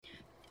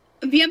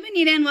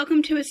Bienvenida and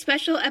welcome to a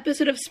special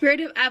episode of Spirit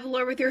of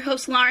Avalor with your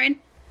host Lauren.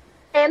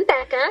 And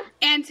Becca.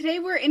 And today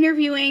we're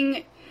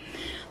interviewing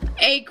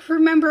a crew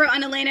member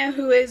on Elena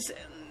who is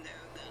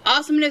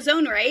awesome in his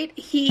own right.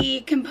 He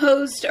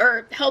composed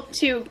or helped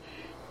to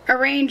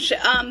arrange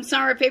some of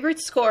our favorite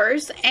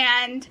scores,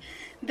 and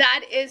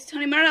that is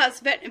Tony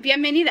Morales.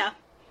 Bienvenida.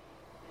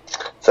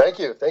 Thank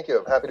you.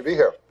 I'm happy to be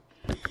here.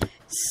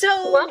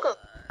 So, Welcome.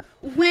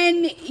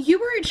 When you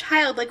were a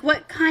child, like,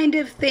 what kind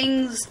of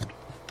things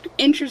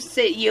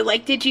interested you?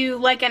 Like, did you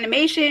like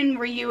animation?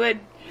 Were you an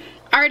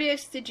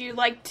artist? Did you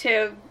like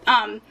to,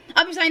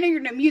 obviously I know you're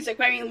into music,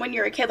 but I mean, when you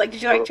were a kid, like,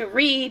 did you like to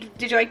read?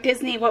 Did you like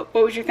Disney? What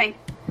was your thing?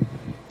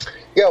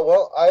 Yeah,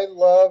 well, I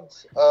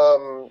loved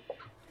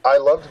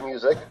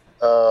music,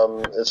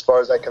 as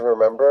far as I can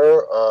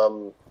remember,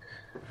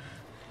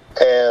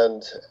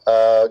 and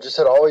just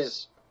had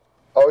always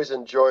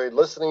enjoyed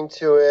listening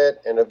to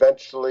it, and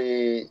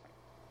eventually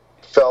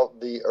felt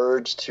the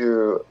urge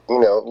to,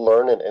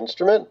 learn an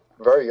instrument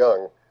very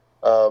young.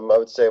 I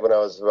would say when I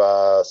was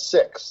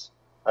 6,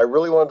 I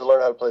really wanted to learn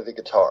how to play the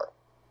guitar.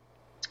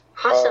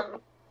 Awesome.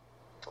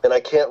 And I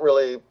can't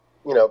really,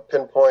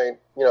 pinpoint,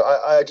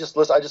 I just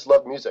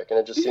love music, and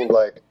it just seemed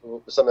like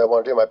something I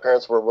wanted to do. My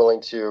parents were willing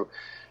to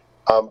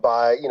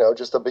buy,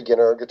 just a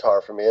beginner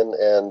guitar for me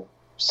and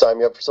sign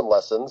me up for some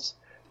lessons.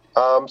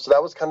 So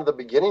that was kind of the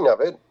beginning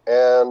of it,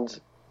 and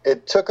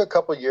it took a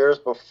couple years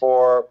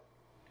before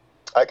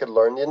I could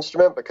learn the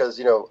instrument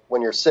because,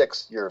 when you're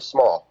 6, you're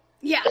small.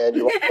 Yeah. And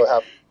you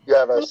also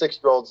have a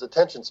 6-year-old's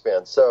attention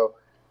span. So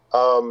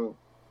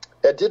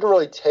it didn't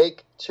really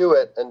take to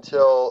it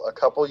until a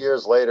couple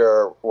years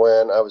later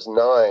when I was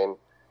 9,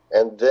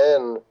 and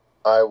then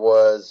I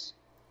was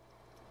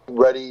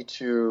ready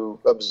to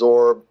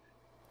absorb,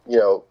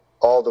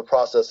 all the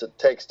process it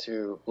takes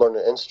to learn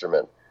an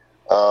instrument.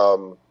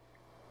 And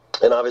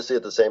obviously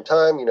at the same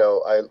time,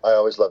 I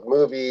always loved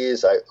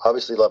movies. I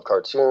obviously love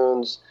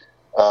cartoons.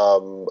 I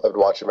would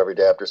watch them every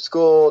day after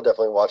school,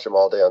 definitely watch them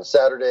all day on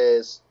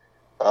Saturdays.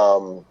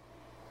 And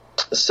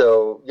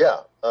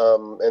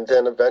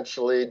then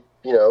eventually,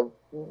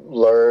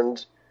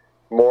 learned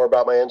more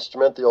about my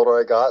instrument the older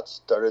I got,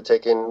 started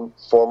taking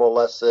formal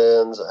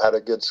lessons, had a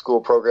good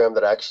school program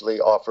that actually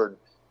offered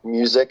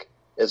music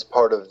as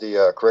part of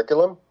the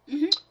curriculum.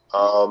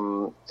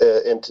 Mm-hmm.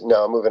 And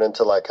now moving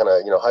into like kind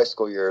of, high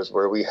school years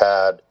where we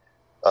had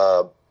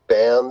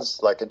bands,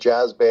 like a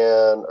jazz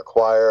band, a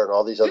choir, and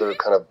all these other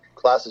kind of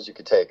classes you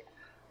could take.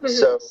 Mm-hmm.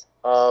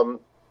 So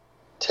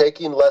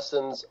taking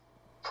lessons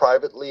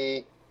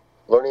privately,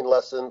 learning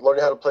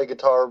how to play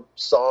guitar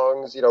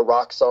songs,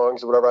 rock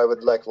songs or whatever I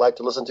would like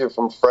to listen to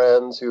from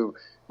friends who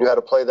knew how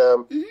to play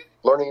them. Mm-hmm.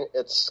 Learning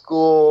at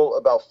school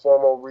about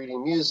formal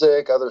reading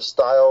music, other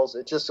styles.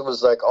 It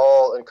was like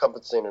all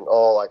encompassing and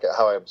all like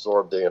how I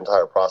absorbed the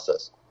entire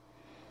process.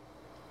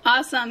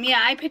 Awesome.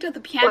 Yeah, I picked up the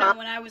piano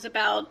when I was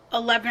about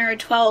 11 or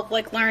 12,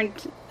 wanted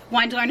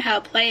to learn how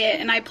to play it,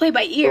 and I play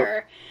by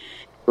ear.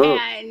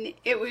 And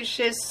it was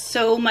just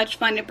so much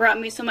fun. It brought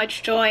me so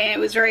much joy, and it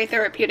was very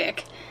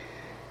therapeutic.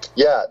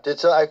 Yeah,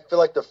 I feel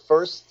like the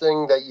first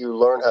thing that you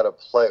learn how to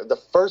play,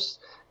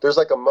 there's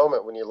like a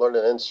moment when you learn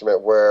an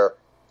instrument where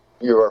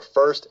you are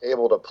first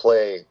able to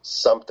play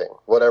something,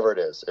 whatever it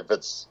is. If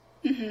it's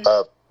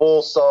a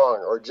full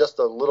song or just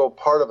a little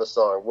part of a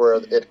song where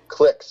it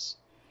clicks,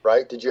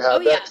 right? Did you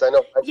have that? Because I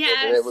know I did,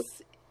 and it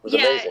was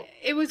amazing.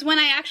 It was when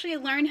I actually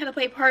learned how to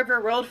play Part of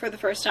Your World for the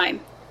first time.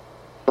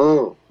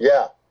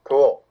 Yeah,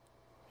 cool.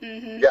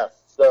 Mm-hmm. Yes.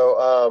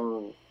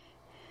 So,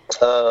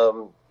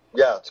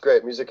 yeah, it's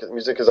great. Music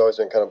has always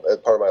been kind of a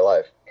part of my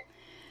life.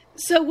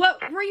 So what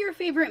were your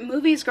favorite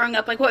movies growing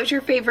up? Like, what was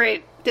your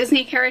favorite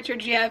Disney character?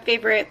 Did you have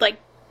favorite, like,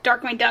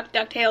 Darkwing Duck,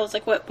 DuckTales?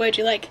 Like, what did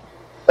you like?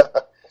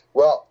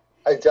 Well,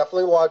 I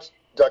definitely watched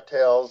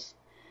DuckTales.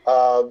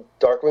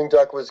 Darkwing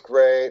Duck was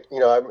great.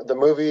 The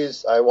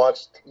movies, I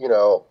watched,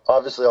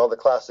 obviously all the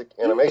classic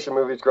animation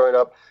movies growing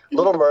up.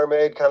 Little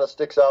Mermaid kind of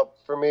sticks out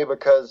for me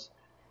because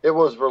it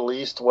was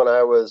released when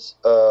I was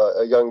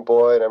a young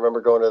boy, and I remember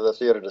going to the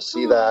theater to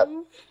see that.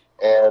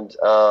 And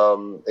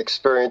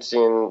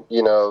experiencing,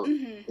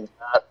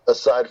 that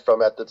aside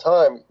from at the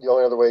time, the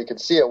only other way you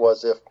could see it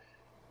was if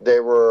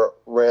they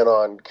ran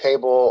on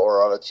cable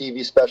or on a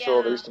TV special.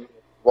 Yeah. There used to be a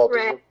Walt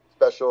Disney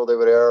special they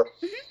would air.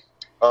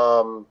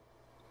 Mm-hmm.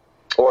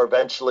 Or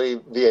eventually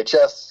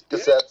VHS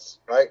cassettes,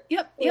 right?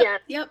 Yep.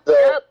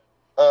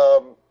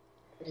 So,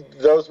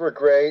 those were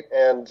great.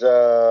 And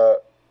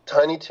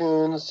Tiny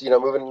Toons,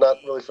 moving not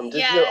really from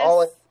Disney,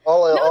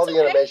 all the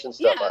animation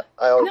stuff. Yeah.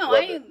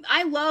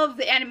 I love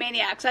the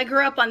Animaniacs. I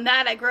grew up on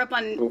that. I grew up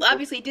on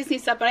obviously Disney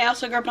stuff, but I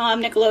also grew up on a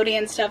lot of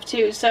Nickelodeon stuff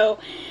too. So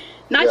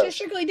not just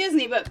strictly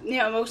Disney, but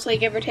mostly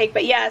give or take.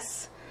 But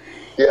yes.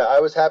 Yeah, I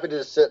was happy to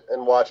just sit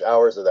and watch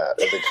hours of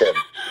that as a kid.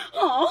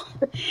 Oh.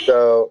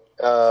 So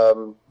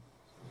and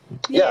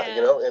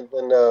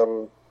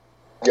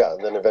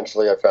then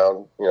eventually I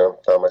found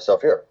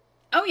myself here.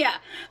 Oh yeah.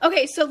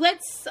 Okay, so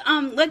let's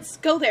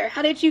go there.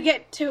 How did you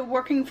get to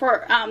working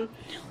on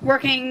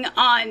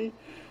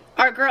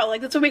our girl?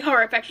 Like, that's what we call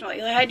her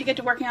affectionately. Like, how did you get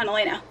to working on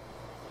Elena?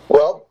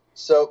 Well,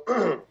 so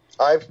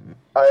I've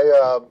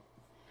I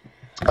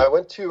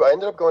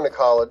ended up going to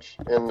college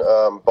in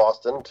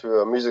Boston to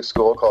a music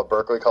school called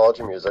Berklee College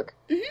of Music.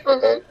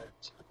 Mm-hmm. And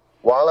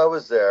while I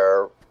was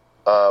there,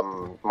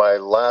 my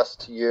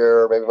last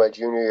year, maybe my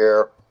junior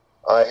year,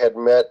 I had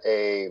met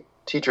a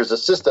teacher's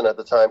assistant at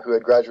the time who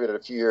had graduated a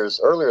few years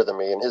earlier than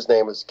me, and his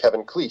name was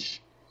Kevin Cleach.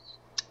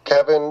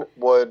 Kevin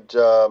would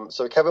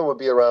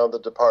be around the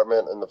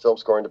department in the film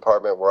scoring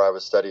department where I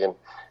was studying,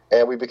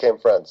 and we became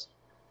friends.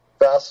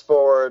 Fast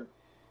forward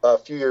a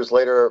few years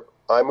later,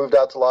 I moved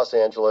out to Los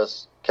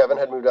Angeles. Kevin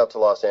had moved out to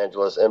Los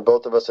Angeles, and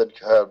both of us had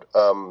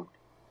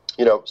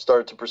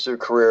started to pursue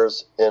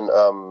careers in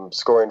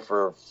scoring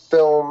for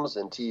films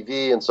and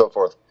TV and so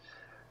forth.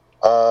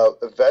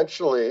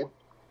 Eventually,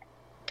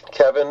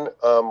 Kevin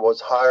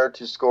was hired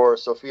to score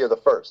Sofia the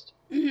First.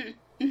 Mm-hmm.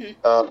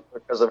 Mm-hmm.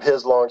 Because of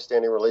his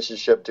long-standing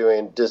relationship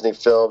doing Disney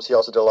films. He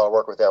also did a lot of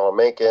work with Alan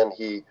Menken.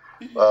 He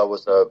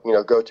was a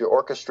go-to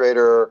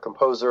orchestrator,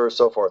 composer,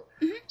 so forth.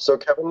 Mm-hmm. So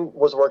Kevin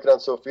was working on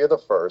Sofia the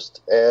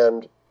First,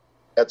 and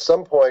at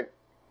some point,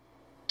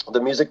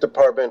 the music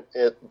department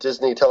at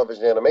Disney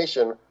Television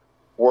Animation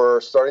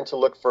were starting to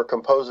look for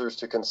composers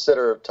to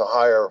consider to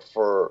hire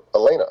for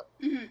Elena.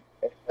 Mm-hmm.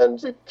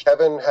 And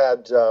Kevin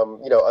had,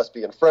 us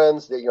being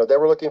friends, they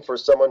were looking for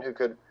someone who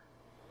could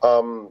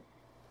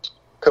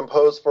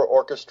compose for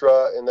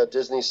orchestra in the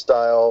Disney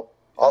style.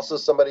 Also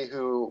somebody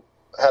who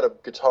had a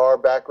guitar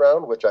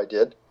background, which I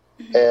did.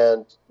 Mm-hmm.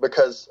 And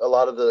because a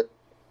lot of the,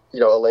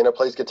 Elena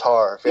plays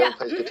guitar, her family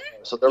plays guitar.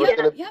 So there was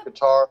going to be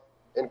guitar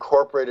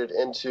incorporated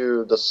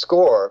into the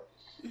score.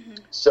 Mm-hmm.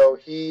 So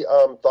he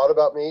thought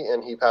about me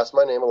and he passed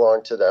my name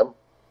along to them.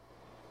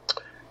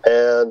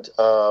 And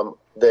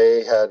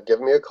they had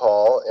given me a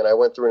call, and I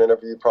went through an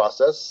interview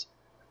process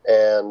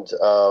and,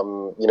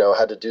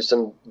 had to do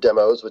some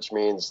demos, which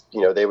means,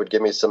 they would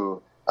give me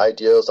some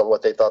ideas on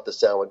what they thought the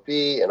sound would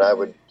be, and I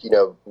would,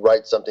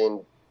 write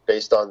something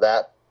based on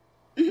that,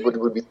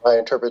 would be my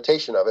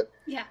interpretation of it.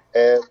 Yeah.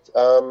 And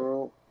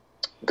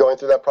going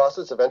through that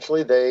process,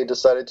 eventually they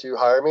decided to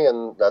hire me,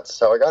 and that's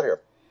how I got here.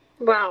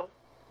 Wow.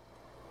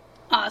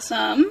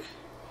 Awesome.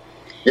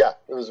 Yeah,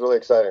 it was really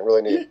exciting,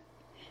 really neat.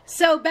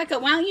 So, Becca,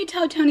 why don't you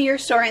tell Tony your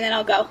story, and then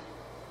I'll go.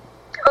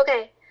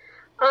 Okay.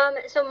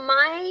 So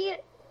my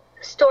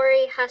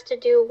story has to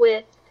do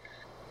with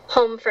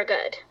Home for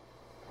Good.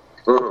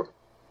 Mm-hmm.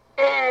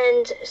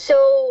 And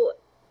so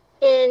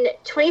in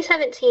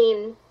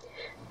 2017,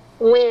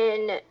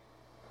 when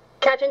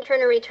Captain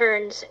Turner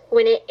Returns,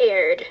 when it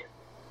aired,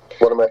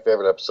 one of my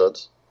favorite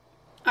episodes.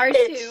 Ours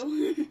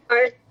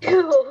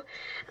too.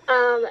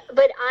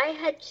 But I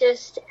had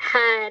just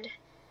had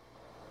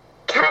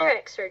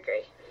cataract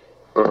surgery,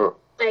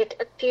 like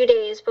a few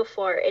days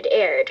before it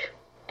aired.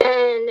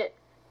 And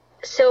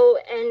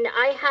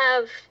I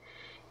have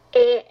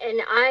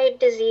an eye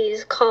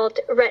disease called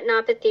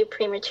retinopathy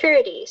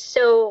prematurity.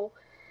 So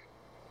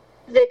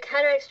the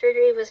cataract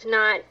surgery was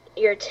not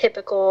your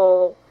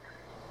typical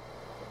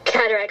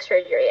cataract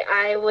surgery.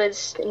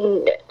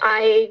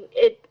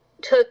 It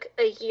took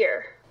a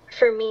year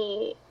for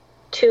me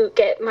to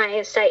get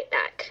my sight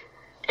back.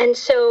 And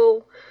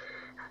so,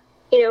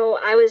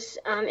 I was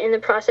in the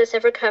process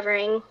of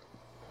recovering,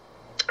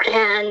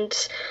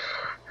 and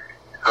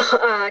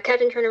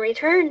Captain Turner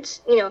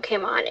Returns,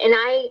 came on, and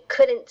I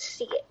couldn't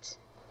see it.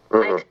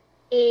 I could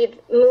see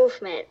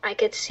movement. I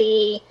could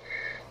see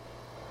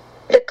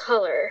the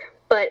color,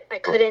 but I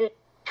couldn't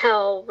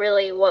tell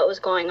really what was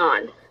going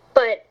on.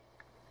 But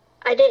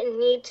I didn't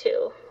need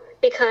to,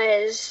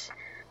 because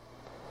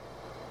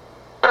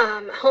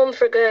Home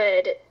for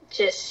Good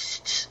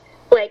just,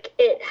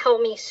 it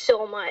helped me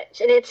so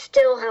much, and it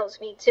still helps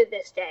me to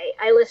this day.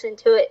 I listen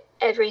to it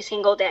every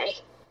single day.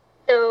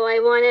 So I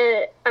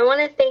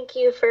wanna thank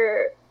you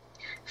for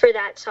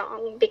that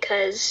song,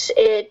 because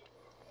it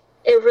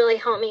really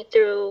helped me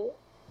through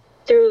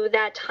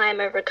that time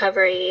of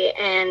recovery,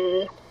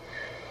 and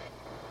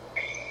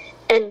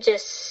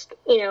just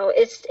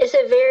it's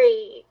a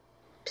very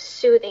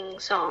soothing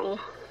song.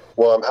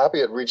 Well, I'm happy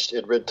it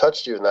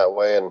touched you in that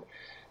way, and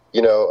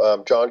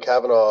John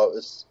Cavanaugh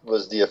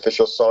was the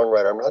official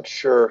songwriter. I'm not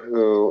sure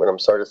who, and I'm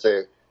sorry to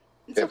say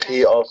if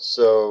he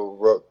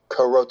also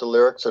co-wrote the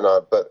lyrics or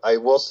not, but I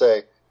will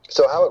say,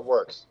 so how it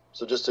works,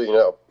 so just so you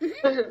know.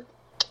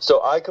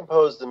 So I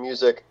composed the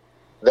music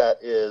that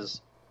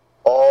is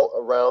all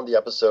around the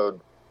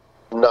episode,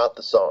 not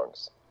the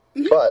songs.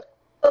 But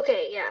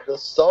okay, yeah. the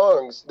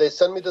songs, they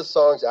send me the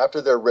songs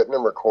after they're written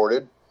and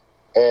recorded,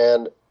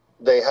 and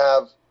they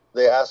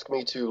ask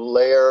me to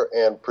layer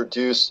and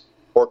produce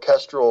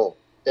orchestral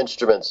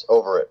instruments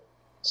over it,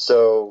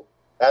 so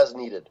as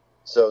needed.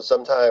 So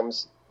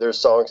sometimes there's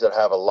songs that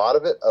have a lot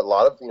of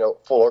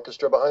full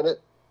orchestra behind it,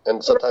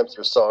 and sometimes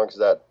there's songs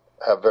that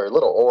have very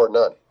little or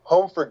none.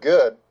 Home for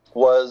Good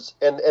was,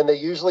 and they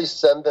usually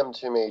send them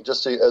to me,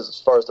 just so,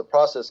 as far as the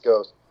process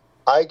goes,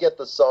 I get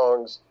the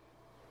songs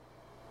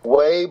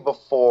way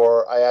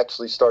before I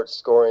actually start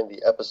scoring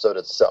the episode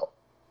itself.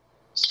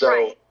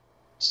 So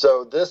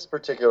So this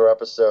particular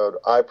episode,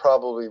 I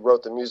probably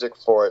wrote the music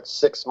for it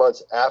 6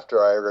 months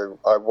after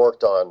I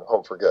worked on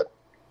Home for Good.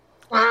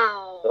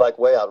 Wow. Like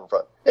way out in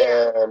front.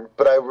 Yeah.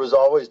 But I was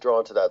always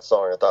drawn to that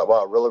song. I thought,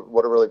 wow, really,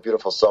 what a really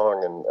beautiful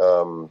song,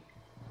 and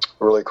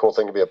really cool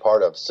thing to be a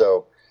part of.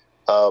 So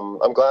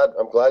I'm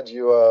glad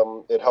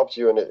you it helped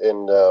you, and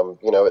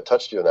it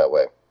touched you in that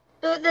way.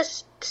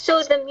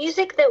 So the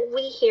music that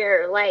we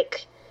hear,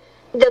 like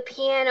the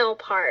piano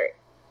part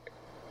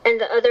and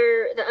the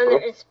other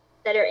instruments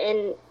that are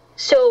in,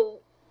 so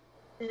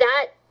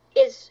that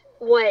is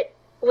what,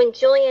 when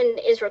Julian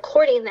is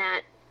recording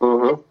that,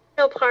 the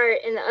piano part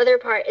and the other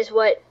part is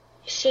what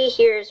she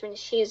hears when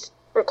she's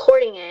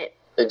recording it.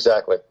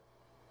 Exactly.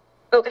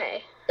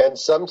 Okay. And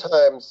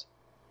sometimes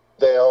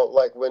they'll,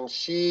 like when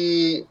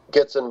she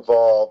gets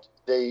involved,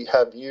 they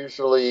have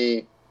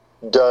usually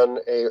done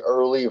a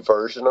early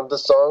version of the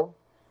song,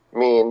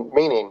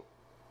 meaning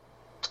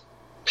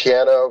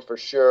piano for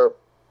sure,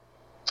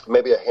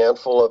 maybe a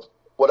handful of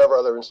whatever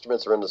other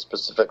instruments are in the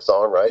specific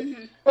song, right?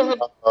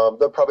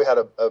 They'll probably had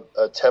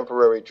a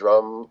temporary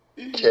drum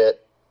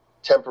kit,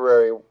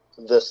 temporary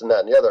this and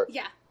that and the other.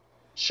 Yeah.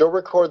 She'll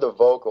record the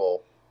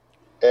vocal,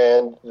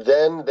 and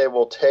then they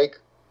will take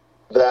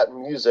that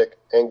music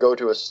and go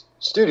to a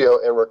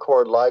studio and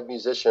record live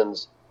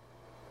musicians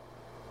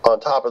on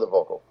top of the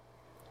vocal.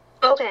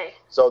 Okay.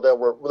 So they'll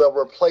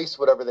replace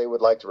whatever they would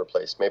like to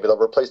replace. Maybe they'll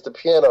replace the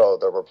piano,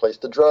 they'll replace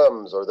the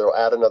drums, or they'll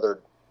add another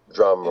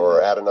drum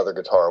or add another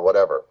guitar, or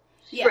whatever.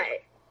 Yeah.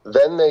 Right.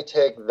 Then they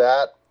take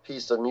that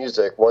piece of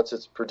music, once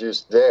it's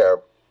produced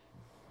there,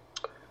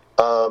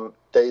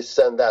 they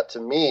send that to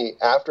me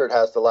after it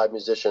has the live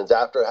musicians,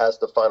 after it has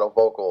the final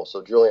vocal,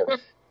 so Julian.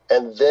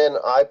 And then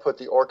I put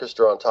the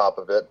orchestra on top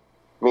of it,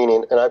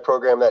 and I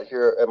program that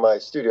here at my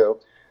studio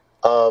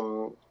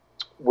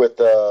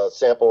with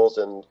samples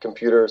and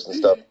computers and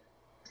stuff.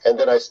 And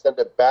then I send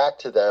it back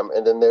to them,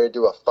 and then they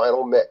do a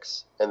final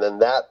mix. And then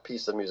that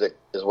piece of music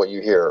is what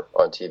you hear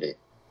on TV.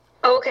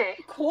 Okay.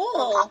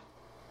 Cool.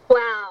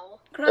 Wow.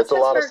 It's a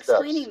lot of steps.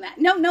 Explaining that.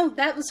 No,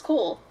 that was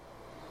cool.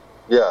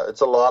 Yeah,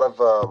 it's a lot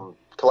of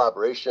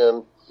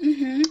collaboration,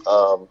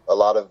 a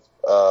lot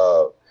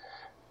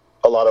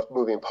of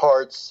moving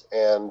parts,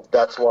 and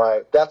that's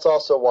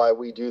also why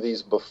we do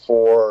these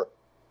before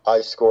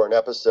I score an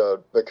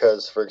episode,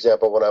 because, for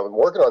example, when I'm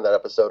working on that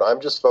episode, I'm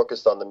just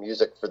focused on the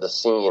music for the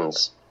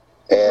scenes,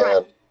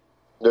 and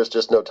there's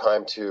just no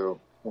time to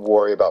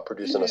worry about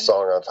producing a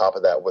song on top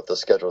of that with the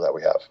schedule that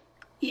we have.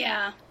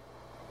 Yeah.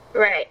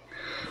 Right.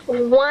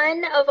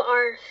 One of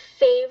our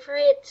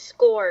favorite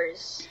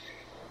scores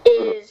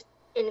is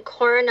in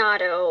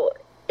Coronado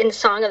in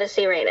Song of the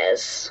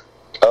Sirenas.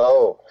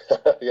 Oh,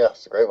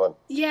 yes, a great one.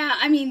 Yeah,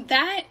 I mean,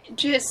 that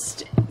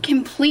just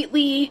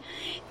completely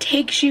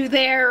takes you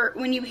there.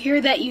 When you hear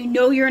that, you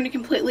know you're in a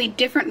completely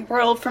different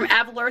world from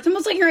Avalor. It's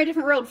almost like you're in a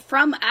different world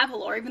from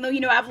Avalor, even though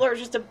Avalor is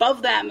just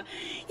above them,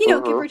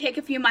 give or take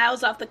a few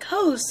miles off the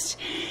coast.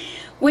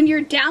 When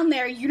you're down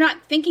there, you're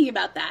not thinking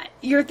about that.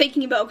 You're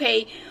thinking about,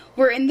 okay,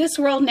 we're in this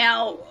world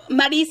now.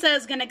 Marisa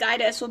is going to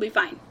guide us. We'll be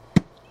fine.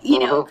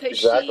 Because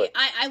exactly.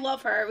 I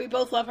love her. We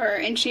both love her,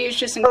 and she is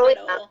just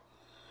incredible. Oh,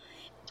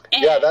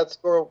 and, yeah, that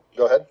score.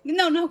 Go ahead.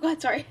 No, go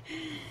ahead. Sorry.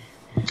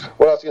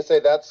 Well, I was going to say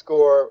that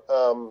score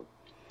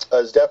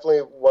is definitely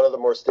one of the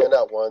more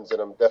standout ones,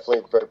 and I'm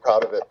definitely very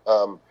proud of it.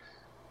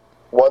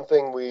 One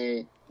thing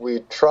we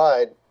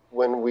tried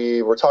when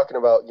we were talking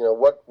about,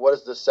 what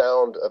is the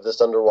sound of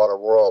this underwater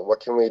world? What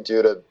can we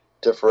do to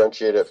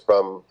differentiate it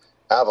from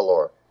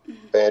Avalor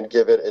and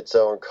give it its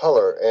own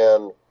color?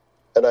 And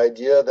an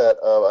idea that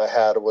I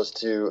had was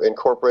to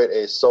incorporate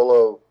a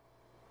solo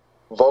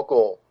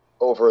vocal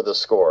over the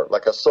score,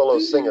 like a solo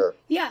singer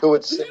who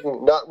would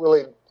sing, not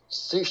really,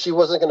 she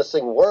wasn't going to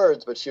sing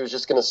words, but she was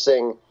just going to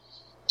sing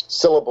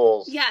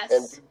syllables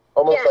and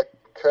almost like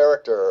a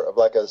character of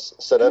like a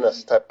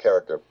Sirenas type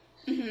character.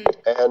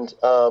 And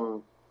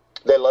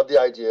they loved the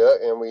idea,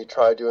 and we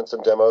tried doing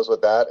some demos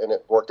with that, and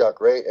it worked out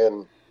great,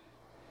 and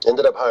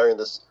ended up hiring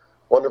this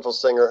wonderful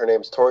singer. Her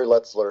name's Tori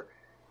Letzler,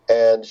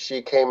 and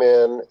she came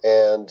in,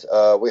 and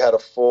we had a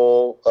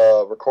full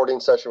recording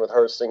session with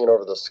her singing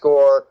over the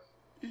score.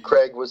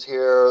 Craig was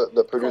here,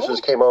 the producers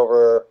came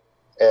over,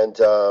 and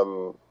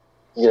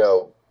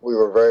we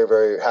were very,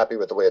 very happy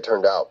with the way it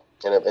turned out,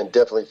 and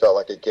definitely felt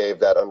like it gave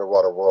that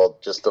underwater world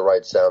just the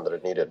right sound that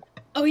it needed.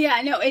 Oh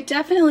yeah, no, it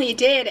definitely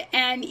did.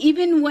 And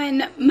even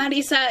when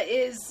Marisa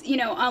is,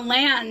 on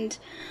land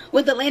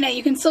with Elena,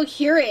 you can still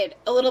hear it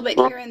a little bit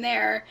here and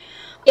there.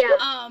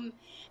 Yeah.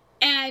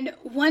 And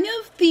one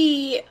of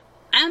the,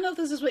 I don't know if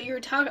this is what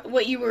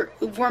you were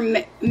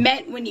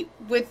meant when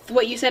with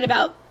what you said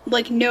about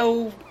like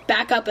no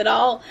backup at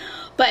all,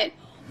 but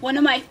one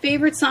of my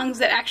favorite songs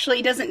that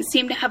actually doesn't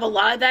seem to have a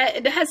lot of that,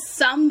 it has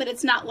some, but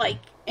it's not like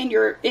in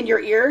your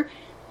ear,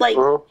 like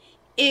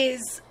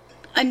is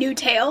A New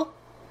Tale.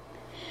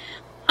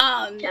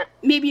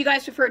 Maybe you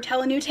guys prefer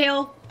Tell a New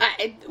Tale,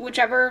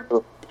 whichever.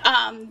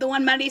 The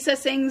one Marisa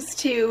sings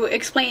to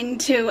explain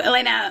to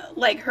Elena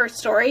like her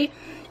story,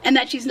 and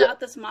that she's not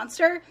this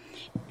monster.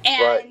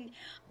 And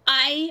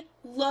I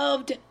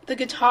loved the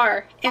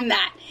guitar in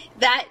that.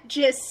 That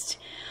just,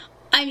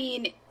 I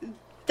mean,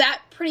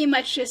 that pretty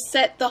much just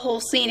set the whole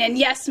scene. And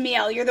yes,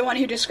 Miel, you're the one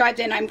who described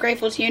it, and I'm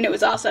grateful to you, and it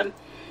was awesome.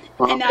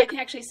 And now I can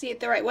actually see it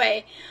the right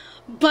way.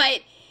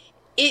 But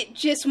it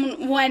just,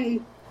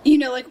 when you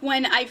know, like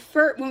when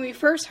we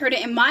first heard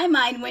it, in my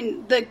mind,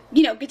 when the,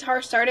 you know,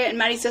 guitar started and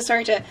Marisa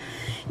started to,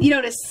 you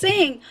know, to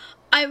sing,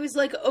 I was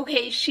like,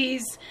 okay,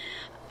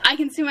 I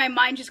can see my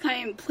mind just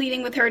kind of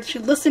pleading with her to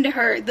listen to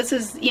her. This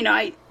is, you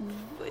know,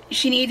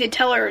 she needed to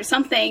tell her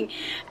something.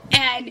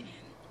 And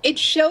it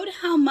showed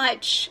how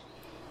much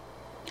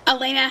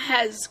Elena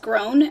has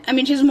grown. I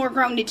mean, she has more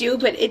grown to do,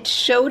 but it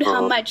showed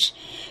how much,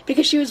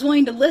 because she was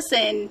willing to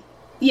listen,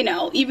 you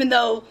know, even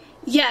though,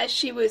 yeah,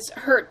 she was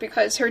hurt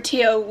because her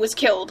Tio was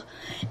killed,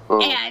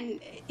 and,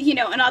 you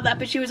know, and all that,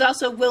 but she was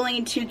also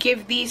willing to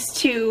give these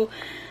two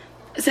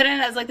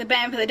Serenas like the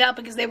benefit of the doubt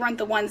because they weren't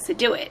the ones to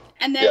do it.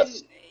 And then,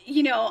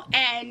 you know,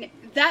 and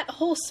that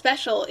whole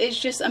special is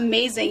just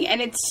amazing,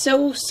 and it's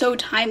so, so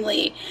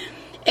timely,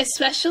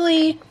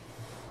 especially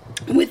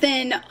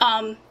within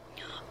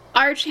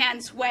our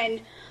chance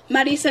when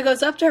Marisa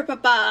goes up to her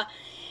papa,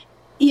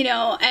 you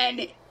know,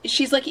 and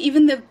she's like,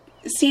 even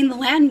seeing the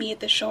land meet at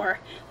the shore,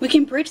 we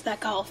can bridge that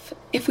gulf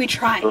if we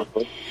try.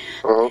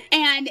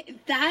 And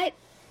that,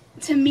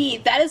 to me,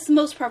 that is the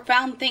most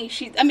profound thing.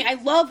 I mean, I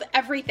love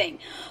everything,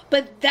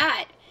 but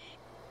that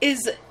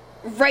is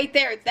right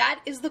there.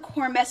 That is the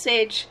core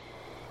message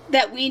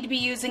that we need to be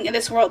using in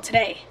this world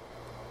today.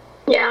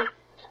 Yeah.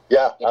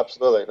 Yeah,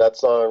 absolutely. That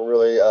song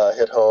really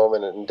hit home,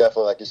 and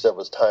definitely, like you said,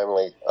 was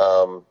timely.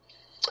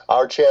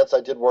 Our Chance,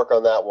 I did work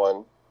on that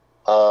one,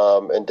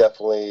 and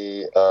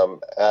definitely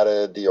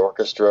added the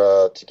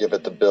orchestra to give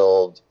it the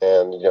build,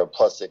 and, you know,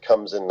 plus it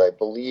comes in, I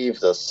believe,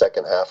 the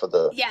second half of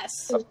the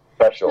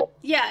special.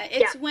 Yeah,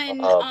 it's when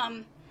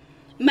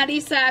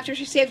Marisa, after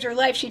she saves her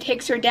life, she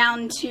takes her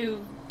down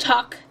to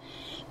talk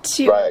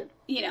to,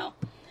 you know,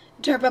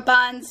 to her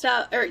papa and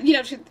stuff, or, you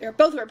know, or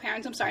both of her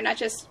parents, I'm sorry, not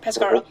just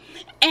Pescaro.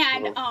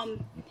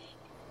 And,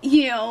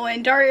 you know,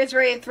 and Daria's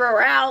ready to throw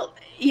her out,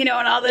 you know,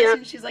 and all this,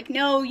 and she's like,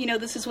 no, you know,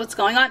 this is what's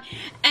going on.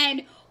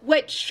 And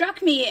what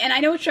struck me, and I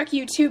know it struck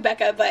you too,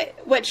 Becca, but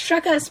what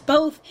struck us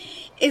both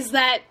is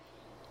that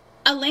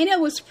Elena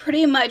was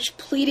pretty much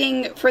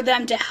pleading for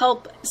them to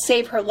help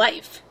save her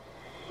life.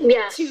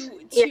 Yes.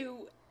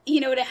 To you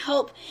know, to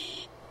help.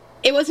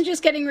 It wasn't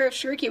just getting rid of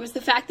Shariki, it was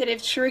the fact that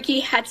if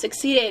Shariki had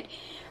succeeded,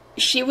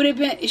 she would have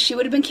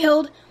been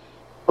killed.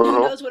 Who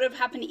knows what would have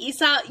happened to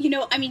Issa? You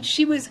know, I mean,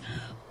 she was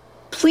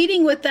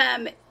pleading with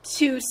them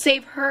to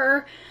save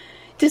her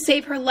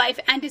life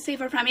and to save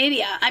her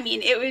familia. I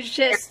mean, it was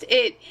just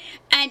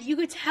and you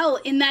could tell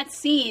in that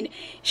scene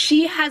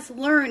she has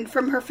learned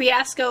from her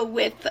fiasco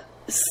with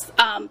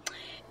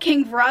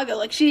King Virago.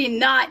 Like, she did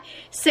not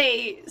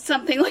say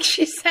something like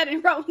she said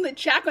in Rolling the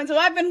Jacqueline. So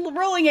I've been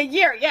ruling a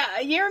year. Yeah,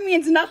 a year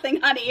means nothing,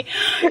 honey.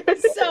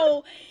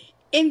 So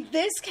in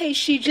this case,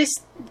 she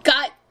just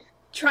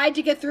tried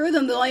to get through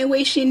them the only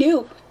way she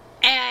knew.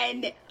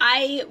 And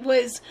I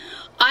was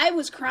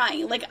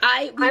crying. Like,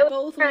 we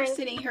both were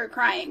sitting here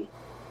crying,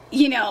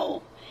 you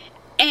know,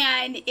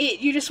 and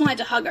you just wanted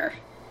to hug her.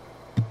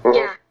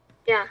 Yeah.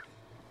 Yeah,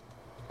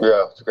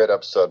 it's a great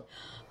episode.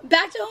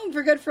 Back to Home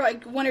for Good for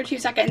like 1 or 2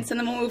 seconds, and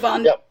then we'll move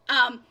on. Yep.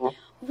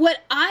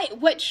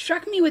 What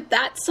struck me with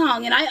that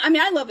song, and I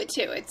mean, I love it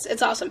too.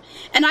 It's awesome.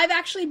 And I've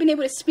actually been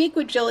able to speak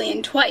with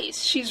Jillian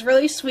twice. She's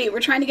really sweet. We're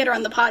trying to get her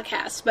on the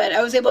podcast, but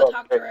I was able to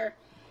talk to her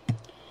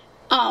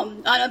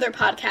on other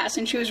podcasts,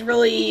 and she was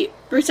really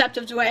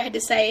receptive to what I had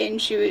to say,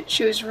 and she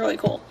was really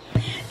cool.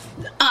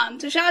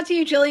 So shout out to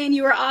you, Jillian.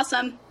 You were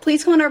awesome.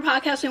 Please come on our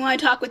podcast. We want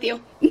to talk with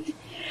you.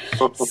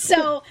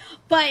 So,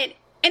 but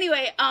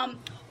anyway,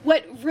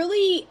 what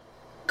really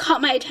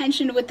caught my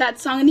attention with that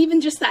song, and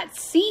even just that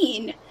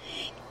scene,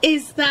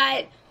 is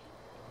that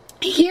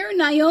here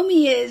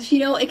Naomi is, you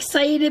know,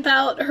 excited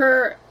about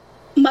her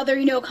mother,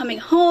 you know, coming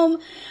home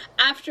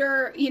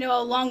after, you know,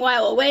 a long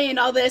while away and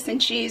all this,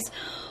 and she's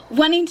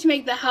wanting to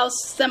make the house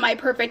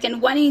semi-perfect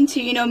and wanting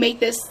to, you know, make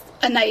this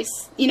a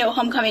nice, you know,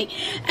 homecoming.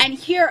 And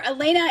here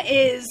Elena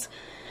is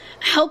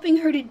helping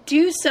her to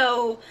do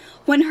so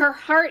when her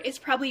heart is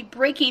probably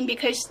breaking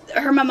because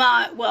her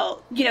mama,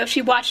 well, you know,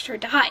 she watched her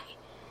die.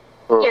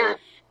 Yeah.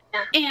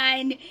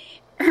 And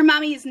her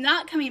mommy is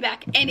not coming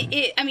back. And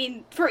I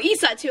mean, for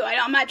Issa too,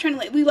 I'm not trying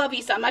to, we love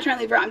Issa, I'm not trying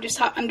to leave her, I'm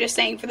just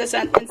saying for this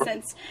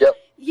instance,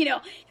 you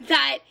know,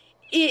 that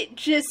it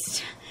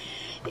just,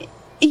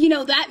 you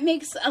know, that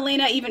makes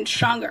Elena even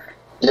stronger.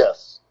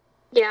 Yes.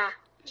 Yeah.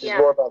 She's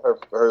more about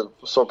her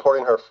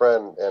supporting her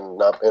friend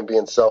and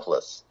being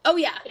selfless. Oh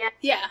yeah.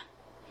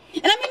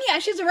 And I mean, yeah,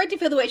 she has a right to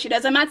feel the way she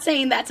does. I'm not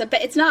saying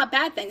it's not a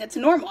bad thing. That's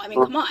normal. I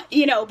mean, come on,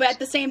 you know. But at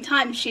the same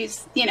time,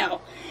 she's, you know,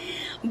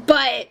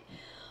 but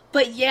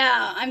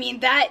yeah, I mean,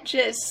 that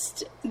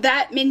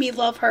made me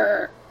love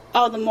her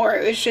all the more.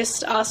 It was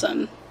just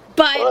awesome.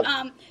 But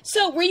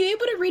so were you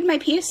able to read my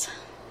piece?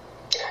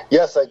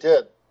 Yes, I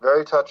did.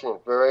 Very touching.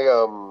 Very.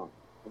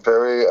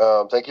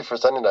 Thank you for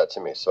sending that to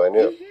me. So I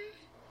knew.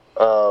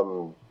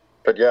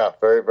 But yeah,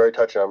 very, very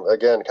touching. I'm,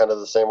 again, kind of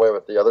the same way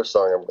with the other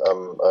song.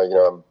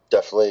 I'm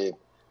definitely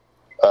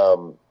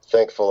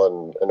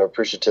thankful and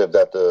appreciative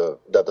that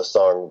the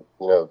song,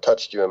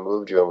 touched you and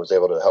moved you and was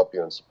able to help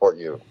you and support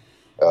you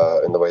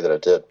in the way that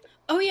it did.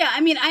 Oh yeah,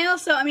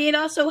 it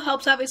also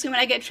helps obviously when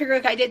I get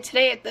triggered like I did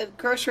today at the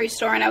grocery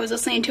store and I was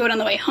listening to it on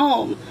the way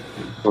home.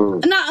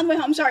 Not on the way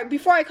home, sorry,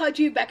 before I called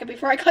you, Becca,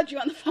 before I called you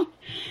on the phone.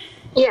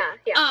 Yeah.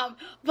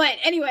 But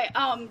anyway,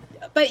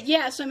 but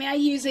yeah, so I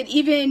use it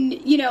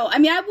even,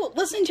 I will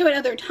listen to it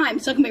other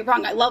times, don't get me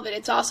wrong, I love it,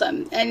 it's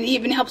awesome, and it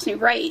even helps me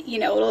write,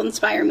 it'll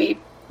inspire me,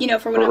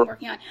 for what I'm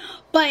working on.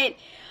 But,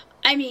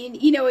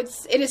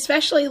 it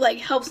especially, like,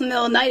 helps in the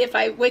middle of the night if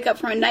I wake up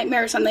from a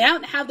nightmare or something. I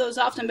don't have those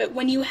often, but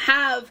when you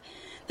have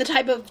the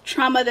type of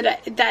trauma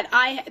that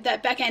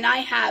Becca and I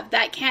have,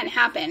 that can't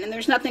happen, and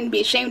there's nothing to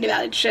be ashamed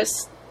about, it's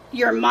just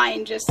your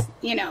mind just,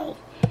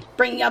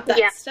 bringing up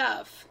that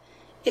stuff.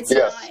 It's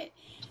not,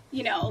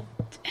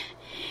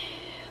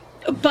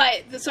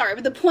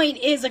 but the point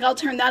is, like, I'll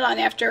turn that on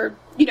after,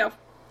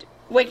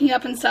 waking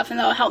up and stuff, and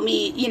that'll help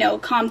me,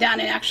 calm down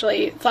and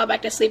actually fall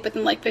back to sleep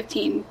within, like,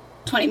 15,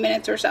 20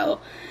 minutes or so.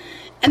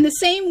 And the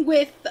same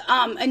with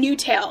A New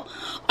Tale.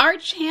 Our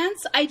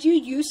Chants I do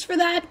use for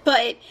that,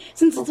 but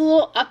since it's a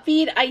little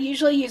upbeat, I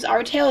usually use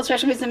Our Tale,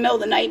 especially if it's in the middle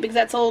of the night, because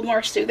that's a little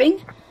more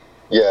soothing.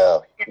 Yeah,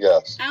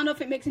 yes. I don't know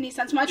if it makes any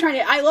sense.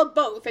 I love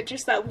both. It's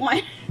just that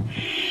one.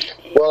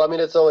 Well,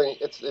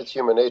 it's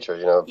human nature,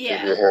 If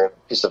you're hearing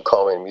a piece of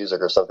calming music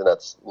or something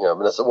that's,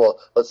 let's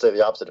say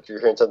the opposite. If you're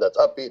hearing something that's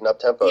upbeat and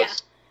up-tempo,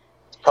 it's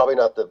probably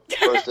not the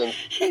first in.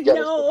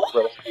 No.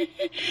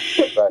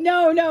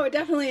 No,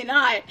 definitely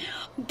not.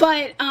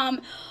 But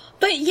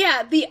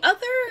yeah, the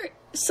other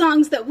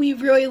songs that we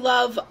really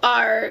love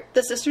are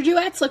the sister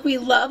duets. Like, we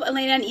love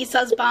Elena and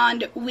Issa's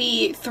bond.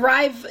 We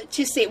thrive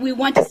to see it. We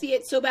want to see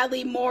it so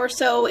badly, more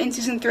so in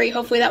season 3.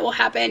 Hopefully that will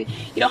happen.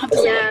 You don't have to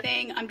say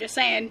anything. I'm just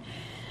saying.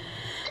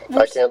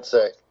 I can't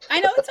say. I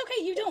know, it's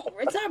okay. You don't.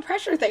 It's not a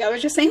pressure thing. I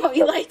was just saying what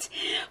we liked.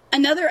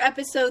 Another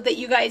episode that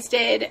you guys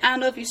did, I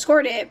don't know if you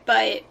scored it,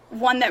 but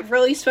one that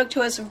really spoke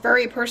to us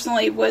very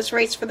personally was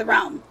Race for the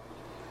Realm.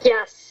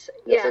 Yes.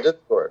 Yes, I did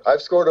score it.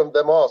 I've scored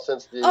them all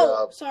since the...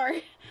 Oh,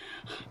 sorry.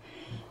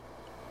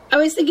 I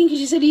was thinking, because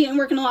you said you didn't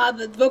work in a lot of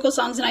the vocal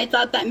songs, and I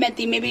thought that meant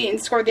that maybe you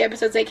didn't score the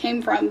episodes they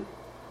came from,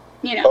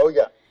 Oh,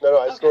 yeah. No,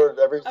 I scored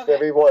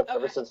every one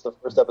ever since the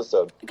first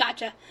episode.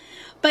 Gotcha.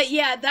 But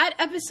yeah, that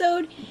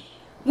episode,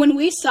 when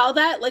we saw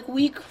that, like,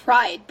 we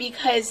cried,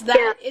 because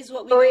that is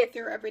what we go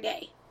through every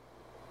day.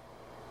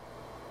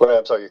 Wait,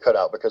 I'm sorry, you cut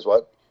out, because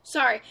what?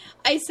 Sorry.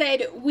 I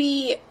said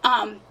we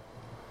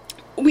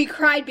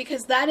cried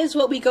because that is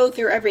what we go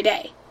through every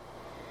day.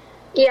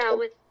 Yeah,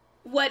 with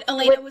what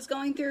Elena was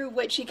going through,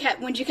 when she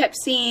kept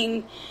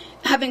having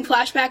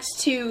flashbacks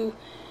to,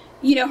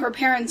 her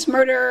parents'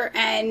 murder,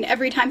 and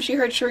every time she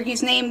heard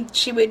Shuriki's name,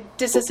 she would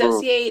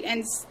disassociate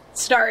and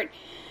start.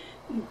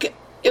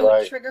 It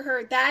would trigger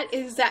her. That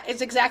is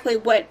exactly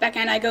what Becca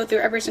and I go through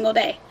every single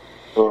day.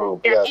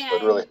 Yes,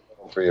 but really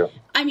for you.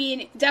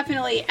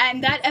 Definitely.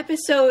 And that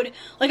episode,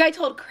 like I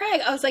told Craig,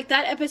 I was like,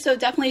 that episode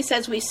definitely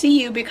says we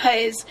see you,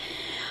 because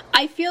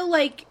I feel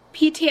like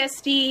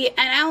PTSD,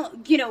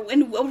 and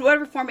in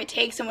whatever form it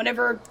takes and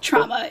whatever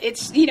trauma it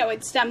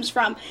stems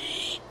from,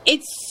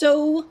 it's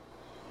so,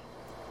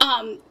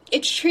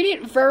 it's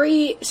treated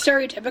very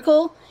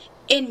stereotypical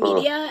in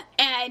media,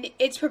 and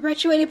it's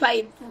perpetuated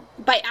by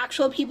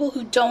actual people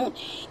who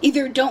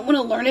either don't want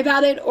to learn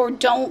about it or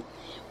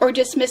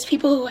dismiss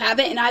people who have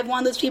it, and I'm one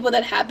of those people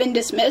that have been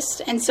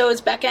dismissed, and so is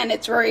Becca, and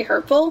it's very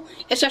hurtful,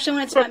 especially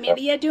when it's not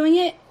media doing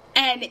it,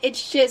 and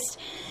it's just,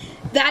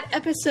 that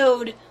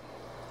episode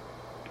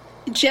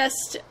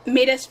just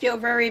made us feel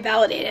very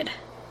validated.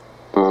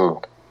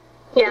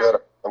 Yeah.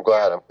 I'm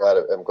glad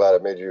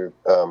it made you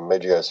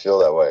guys feel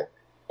that way.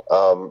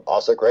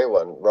 Also, a great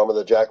one. Realm of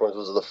the Jacquemines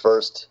was the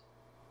first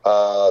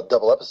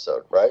double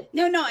episode, right?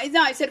 No,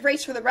 I said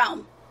Race for the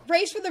Realm.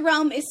 Race for the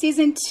Realm is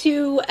season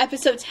 2,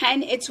 episode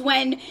 10. It's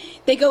when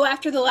they go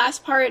after the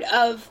last part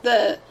of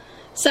the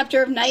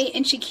Scepter of Night,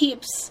 and she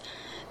keeps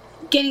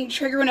getting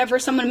triggered whenever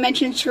someone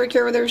mentions Shuriki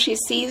or whether she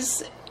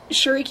sees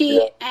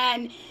Shuriki,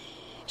 and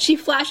she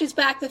flashes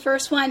back. The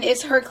first one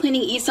is her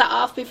cleaning Issa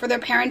off before their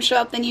parents show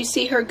up. Then you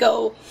see her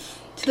go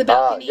to the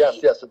balcony.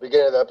 Yes, the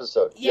beginning of the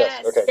episode.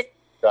 Yes, okay,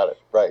 got it,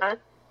 right.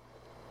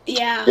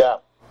 Yeah.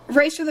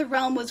 Race for the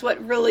Realm was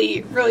what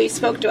really, really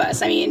spoke to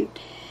us. Any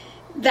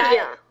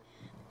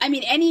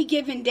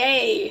given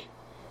day,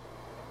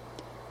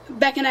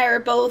 Beck and I are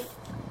both,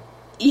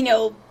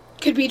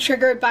 could be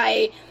triggered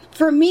by,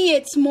 for me,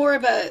 it's more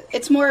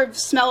of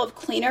smell of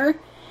cleaner.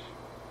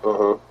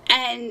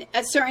 And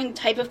a certain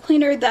type of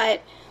cleaner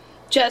that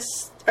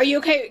just, are you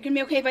okay? Gonna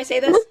be okay if I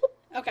say this?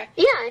 Okay.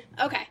 Yeah.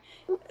 Okay.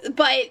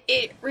 But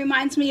it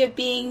reminds me of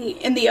being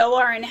in the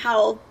OR and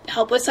how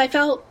helpless I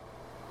felt.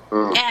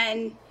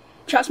 And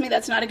trust me,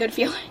 that's not a good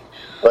feeling.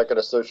 Like an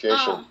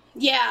association.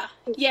 Yeah.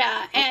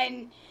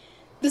 And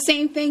the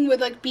same thing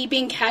with, like,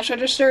 beeping cash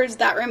registers.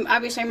 That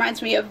obviously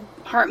reminds me of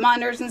heart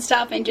monitors and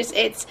stuff. And just,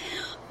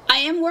 I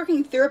am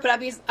working through it,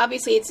 but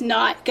obviously it's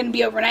not going to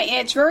be overnight, and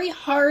it's very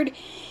hard.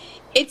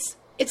 It's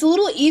a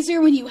little easier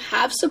when you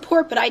have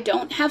support, but I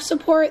don't have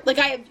support. Like,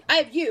 I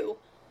have you.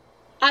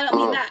 I don't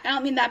mean that. I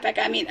don't mean that,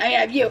 Becca. I mean, I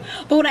have you.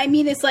 But what I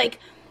mean is, like,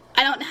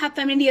 I don't have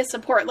Femininia's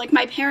support. Like,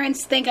 my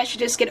parents think I should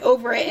just get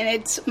over it, and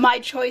it's my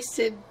choice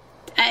to,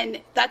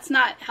 and that's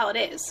not how it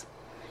is.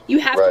 You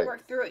have to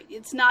work through it.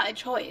 It's not a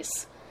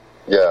choice.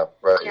 Yeah,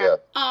 right, yeah,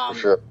 for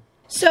sure.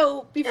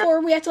 So, before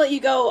we have to let you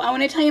go, I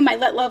want to tell you my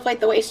Let Love Light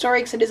the Way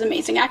story, because it is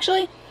amazing,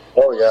 actually.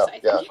 Oh,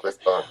 yeah,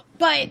 great song.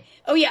 But,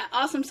 oh yeah,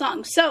 awesome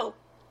song. So,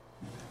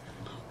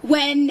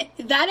 when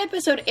that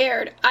episode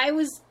aired, I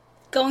was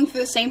going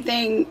through the same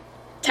thing,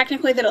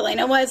 technically, that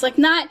Elena was. Like,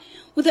 not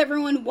with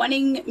everyone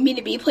wanting me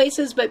to be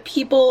places, but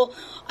people,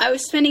 I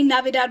was spending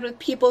Navidad with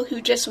people who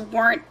just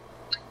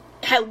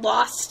had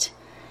lost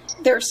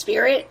their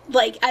spirit.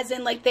 Like, as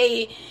in, like,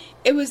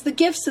 it was the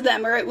gifts to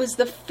them, or it was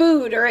the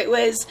food, or it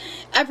was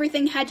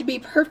everything had to be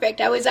perfect.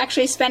 I was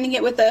actually spending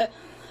it with a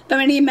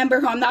Femininia member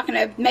who I'm not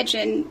going to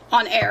mention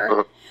on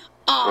air,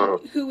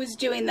 who was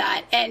doing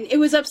that, and it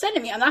was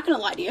upsetting me. I'm not going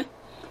to lie to you.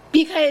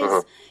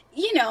 Because,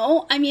 you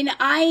know, I mean,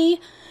 yeah,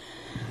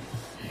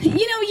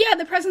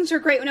 the presents were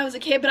great when I was a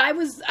kid, but I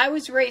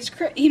was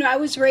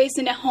raised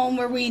in a home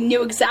where we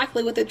knew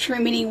exactly what the true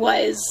meaning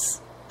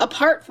was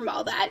apart from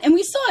all that, and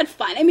we still had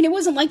fun. I mean, it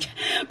wasn't like,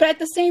 but at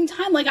the same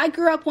time, like, I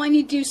grew up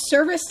wanting to do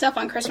service stuff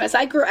on Christmas.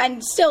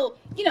 And still,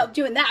 you know,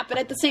 doing that, but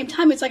at the same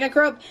time, it's like I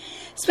grew up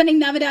spending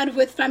Navidad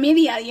with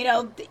Familia, you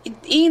know,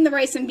 eating the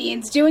rice and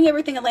beans, doing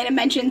everything Elena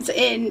mentions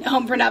in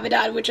Home for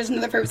Navidad, which is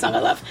another favorite song I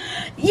love,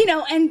 you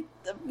know, and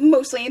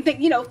mostly, and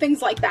you know,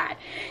 things like that.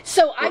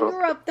 So I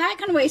grew up that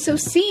kind of way. So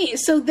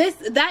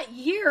that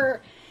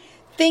year,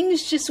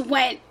 things just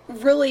went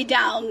really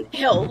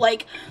downhill.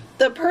 Like,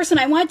 the person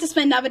I wanted to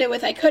spend Navidad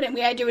with, I couldn't.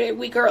 We had to do it a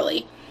week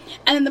early.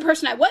 And then the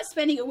person I was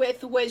spending it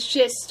with was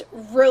just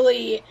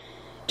really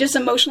just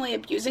emotionally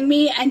abusing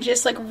me and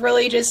just, like,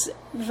 really just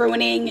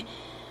ruining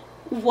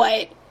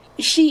what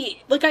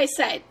she, like I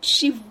said,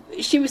 she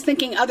was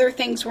thinking other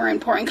things were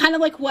important. Kind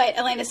of like what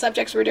Elena's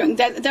subjects were doing.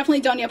 Definitely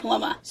Doña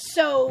Paloma.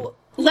 So,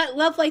 Let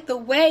Love Light the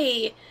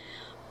Way,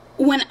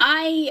 when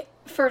I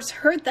first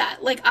heard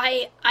that, like,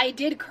 I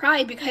did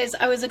cry, because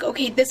I was like,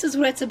 okay, this is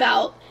what it's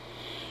about.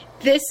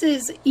 This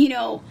is, you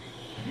know,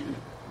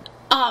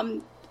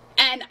 and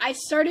I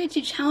started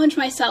to challenge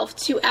myself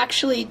to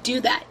actually do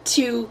that,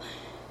 to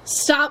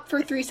stop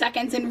for 3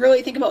 seconds and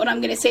really think about what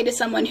I'm going to say to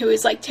someone who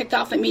is, like, ticked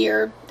off at me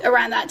or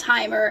around that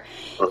time, or,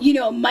 you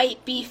know,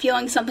 might be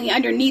feeling something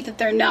underneath that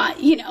they're not,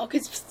 you know,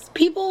 because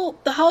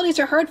the holidays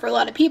are hard for a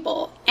lot of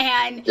people,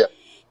 and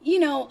you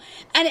know,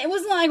 and it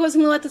wasn't like I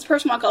wasn't going to let this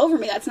person walk over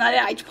me. That's not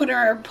it. I put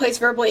her in her place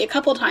verbally a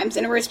couple times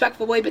in a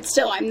respectful way, but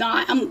still,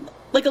 I'm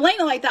like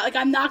Elena like that. Like,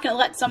 I'm not going to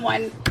let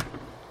someone,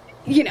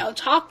 you know,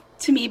 talk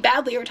to me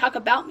badly or talk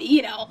about me,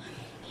 you know.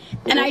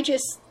 And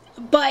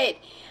but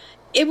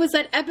it was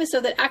that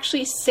episode that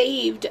actually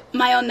saved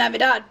my own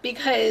Navidad,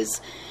 because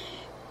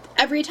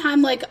every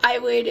time, like, I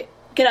would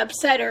get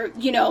upset or,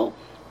 you know,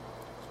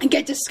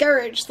 get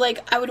discouraged,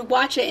 like, I would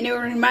watch it and it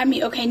would remind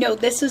me, okay, no,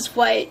 this is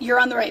what, you're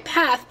on the right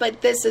path,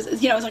 but this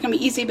is, you know, it's not gonna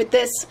be easy, but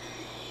this,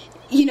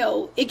 you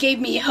know, it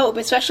gave me hope,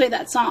 especially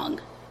that song.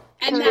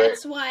 And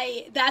that's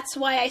why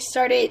I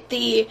started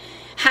the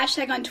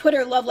hashtag on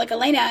Twitter, Love Like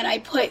Elena, and I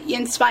put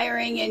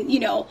inspiring and, you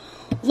know,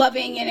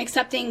 loving and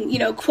accepting, you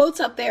know, quotes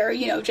up there,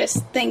 you know,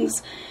 just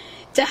things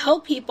to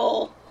help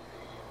people,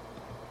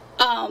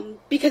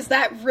 because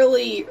that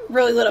really,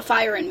 really lit a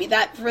fire in me.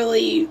 That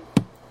really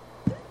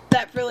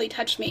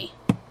touched me.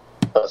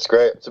 That's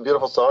great. It's a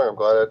beautiful song.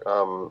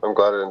 I'm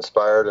glad it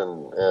inspired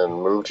and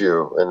moved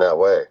you in that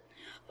way.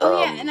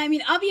 Oh yeah, and I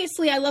mean,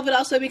 obviously, I love it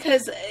also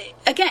because,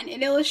 again,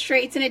 it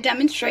illustrates and it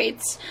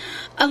demonstrates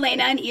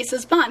Elena and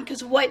Issa's bond.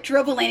 Because what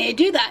drove Elena to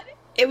do that?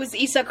 It was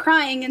Issa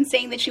crying and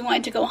saying that she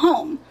wanted to go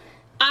home.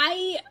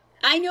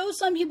 I know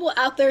some people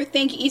out there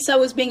think Issa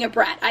was being a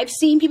brat. I've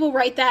seen people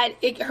write that.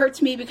 It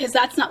hurts me because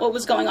that's not what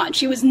was going on.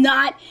 She was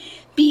not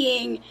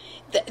being...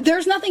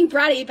 There's nothing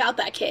bratty about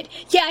that kid.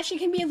 Yeah, she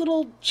can get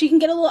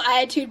a little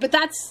attitude, but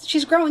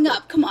she's growing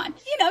up. Come on.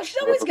 You know,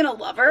 she's always gonna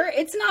love her.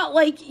 It's not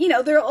like, you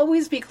know, they'll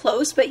always be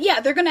close, but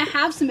yeah, they're gonna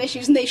have some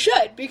issues, and they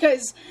should,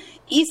 because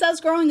Issa's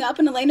growing up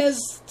and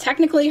Elena's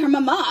technically her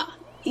mama,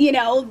 you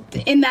know,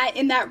 in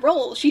that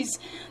role. She's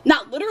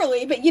not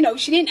literally, but, you know,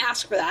 she didn't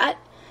ask for that.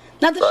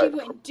 Not that she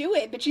wouldn't do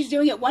it, but she's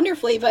doing it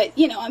wonderfully, but,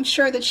 you know, I'm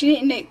sure that she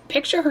didn't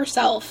picture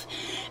herself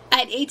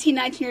at 18,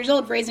 19 years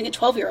old raising a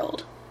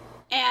 12-year-old.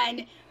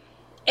 And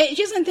she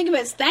doesn't think of it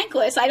as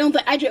thankless.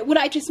 What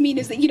I just mean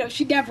is that, you know,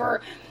 she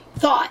never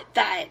thought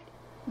that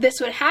this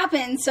would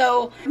happen.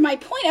 So my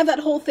point of that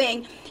whole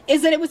thing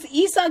is that it was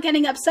Issa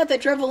getting upset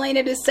that drove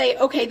Elena to say,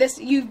 okay,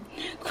 you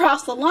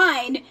crossed the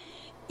line.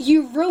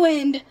 You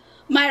ruined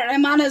my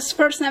hermana's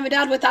first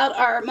Navidad without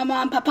our mama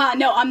and papa.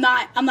 No, I'm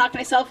not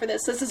going to sell for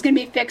this. This is going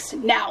to be fixed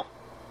now.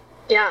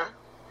 Yeah.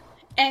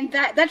 And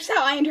that's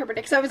how I interpret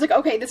it, because I was like,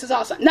 okay, this is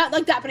awesome. Not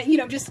like that, but, you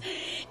know, just...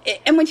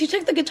 And when she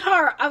took the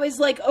guitar, I was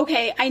like,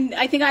 okay,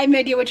 I think I have no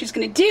idea what she's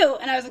going to do,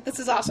 and I was like, this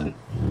is awesome.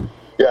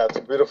 Yeah, it's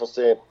a beautiful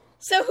scene.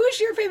 So who's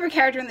your favorite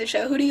character in the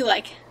show? Who do you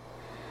like?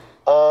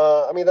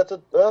 I mean, that's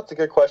a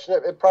good question.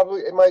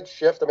 It might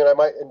shift. I mean,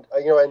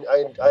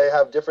 I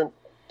have different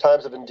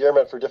times of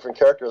endearment for different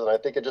characters, and I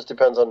think it just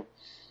depends on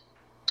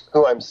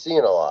who I'm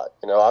seeing a lot.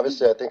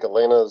 Obviously, I think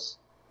Elena's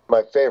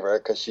my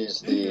favorite because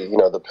she's the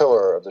the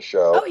pillar of the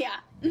show. Oh yeah.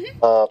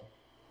 Mm-hmm.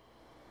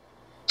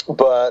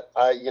 But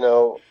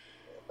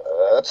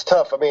that's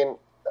tough. I mean,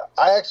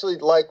 I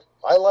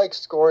like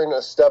scoring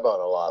Esteban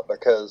a lot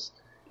because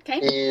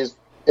he's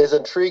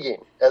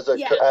intriguing as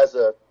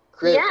a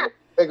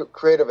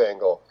creative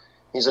angle.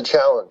 He's a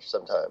challenge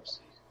sometimes.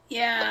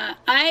 Yeah,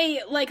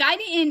 I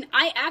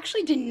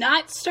actually did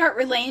not start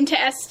relating to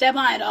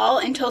Esteban at all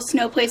until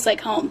Snow Place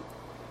Like Home.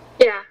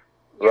 Yeah.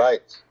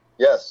 Right.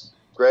 Yes.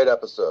 Great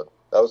episode.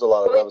 That was a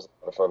lot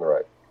of fun to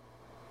write.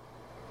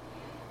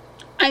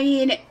 I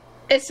mean,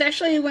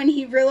 especially when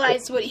he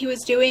realized what he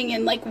was doing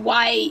and like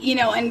why,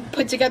 and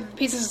put together the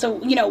pieces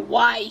of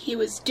why he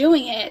was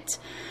doing it.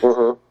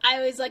 Mm-hmm.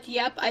 I was like,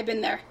 yep, I've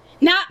been there.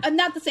 Not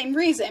the same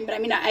reason, but I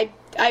mean,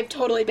 I've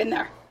totally been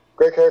there.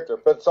 Great character.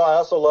 But so I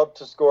also love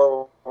to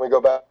score when we go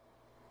back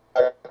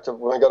to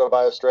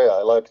Biostraya.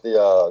 I like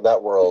that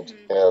world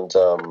and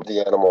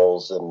the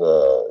animals and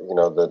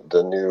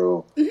the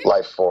new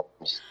life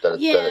forms.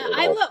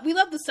 We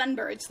love the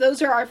sunbirds.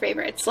 Those are our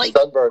favorites. Like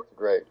sunbirds, are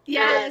great.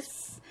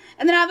 Yes,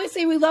 and then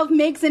obviously we love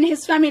Miggs and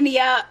his family.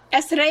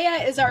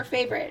 Estrella is our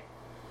favorite.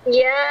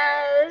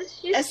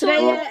 Yes,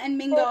 Estrella and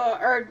Mingo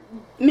are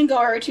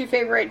our two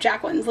favorite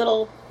Jacquelines,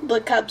 little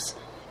cubs.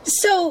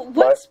 So,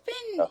 what's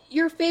been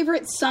your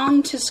favorite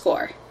song to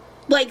score?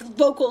 Like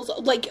vocals,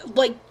 like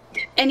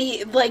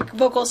any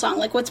vocal song.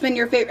 Like, what's been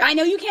your favorite? I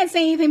know you can't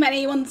say anything about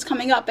anyone that's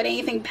coming up, but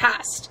anything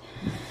past.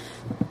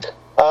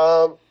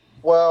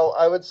 Well,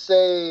 I would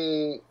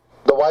say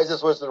The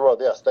Wisest Wizard in the World.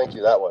 Yes, thank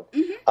you, that one.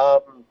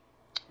 Mm-hmm.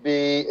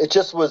 It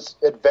just was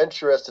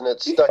adventurous and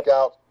it stuck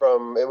out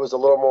from. It was a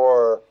little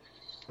more,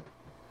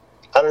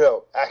 I don't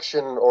know,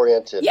 action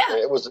oriented. Yeah.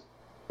 It was.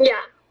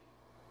 Yeah.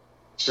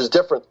 Which is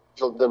different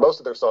than most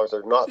of their songs.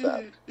 Are not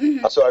that.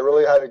 Mm-hmm. So I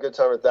really had a good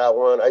time with that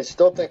one. I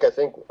still think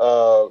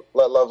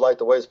Let Love Light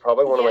the Way is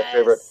probably one of my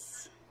favorite.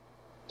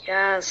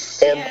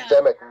 Yes.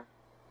 Anthemic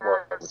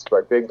ones.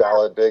 Right, big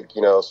ballad, big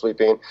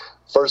sweeping.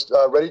 First,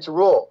 Ready to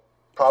Rule.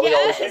 Probably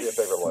always going to be a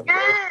favorite one.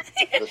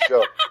 The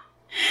show.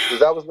 Because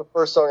that was the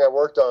first song I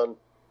worked on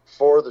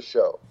for the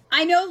show.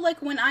 I know,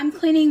 like, when I'm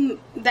cleaning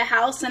the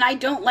house, and I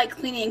don't like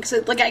cleaning,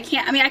 because, like, I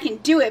can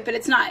do it, but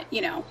it's not,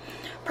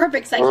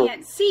 perfect, because I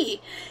can't see.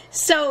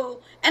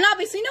 So, and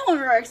obviously no one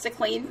likes to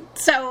clean,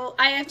 so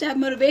I have to have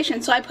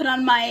motivation. So I put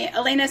on my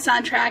Elena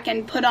soundtrack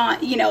and put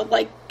on,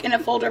 like, in a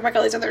folder, like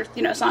all these other,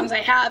 songs I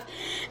have.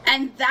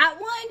 And that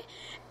one,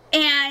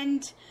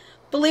 and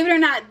believe it or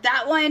not,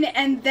 that one,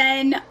 and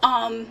then,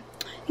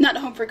 not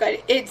Home for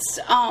Good, it's,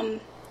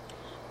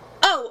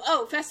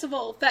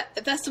 Festival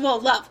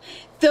of Love.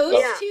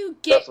 Those two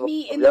get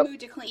me in the mood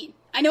to clean.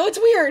 I know it's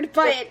weird,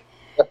 but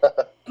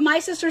my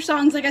sister's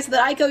songs, like I said,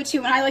 that I go to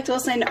and I like to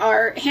listen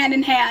are Hand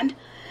in Hand,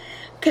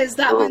 because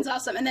that one's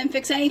awesome. And then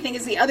Fix Anything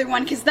is the other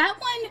one, because that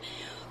one,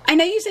 I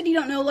know you said you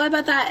don't know a lot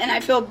about that, and I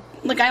feel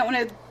like I don't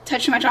want to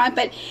touch too much on it,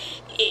 but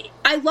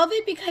I love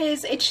it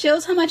because it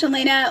shows how much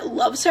Elena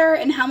loves her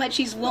and how much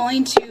she's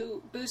willing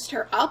to boost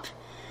her up.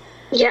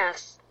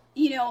 Yes.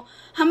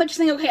 How much she's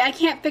saying, okay, I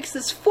can't fix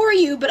this for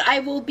you, but I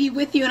will be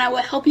with you and I will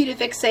help you to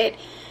fix it,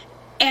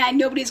 and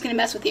nobody's going to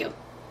mess with you.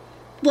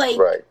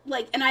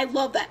 And I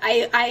love that.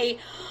 I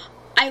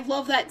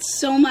love that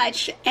so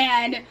much,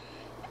 and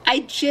I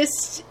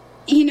just,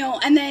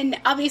 and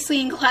then obviously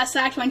in Class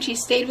Act when she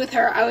stayed with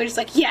her, I was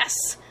like,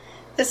 yes,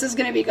 this is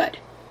going to be good.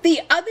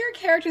 The other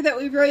character that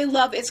we really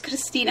love is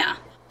Christina.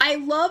 I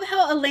love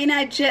how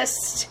Elena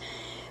just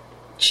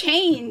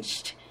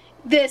changed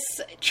this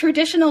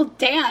traditional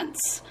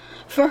dance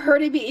for her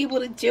to be able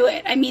to do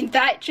it. I mean,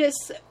 that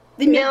just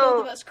made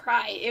both of us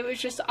cry. It was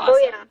just awesome.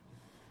 Oh, yeah.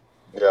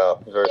 Yeah,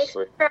 very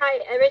sweet. I cry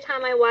every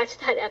time I watch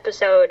that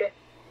episode.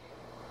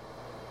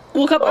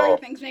 Well, a couple other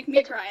things make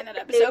me cry in that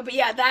episode, but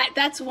yeah,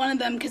 that's one of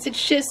them, because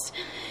it's just,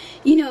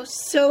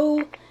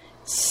 so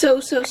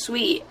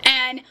sweet.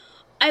 And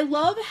I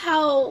love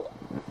how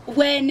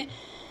when,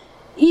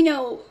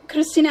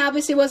 Christina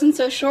obviously wasn't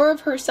so sure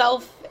of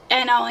herself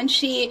and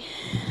she,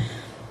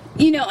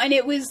 and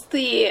it was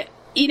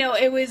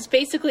it was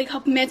basically a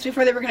couple minutes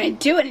before they were going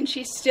to do it, and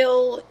she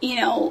still,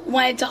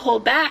 wanted to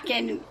hold back,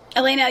 and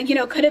Elena,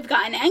 could have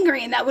gotten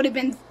angry, and that would have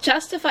been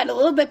justified a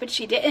little bit, but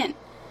she didn't.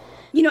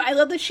 I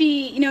love that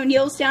she,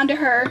 kneels down to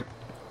her,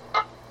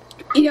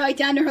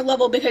 down to her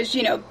level, because,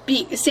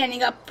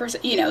 standing up for,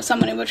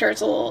 someone in wheelchair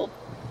is a little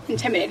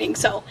intimidating,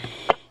 so,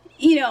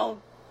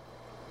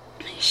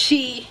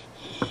 she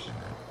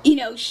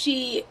kneels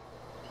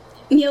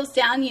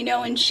down,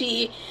 and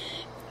she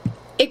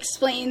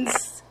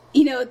explains,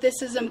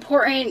 this is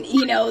important,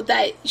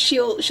 that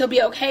she'll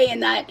be okay,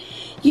 and that,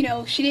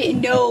 she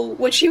didn't know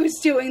what she was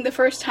doing the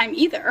first time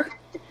either.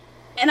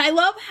 And I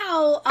love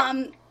how,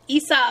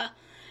 Isa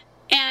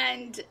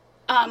and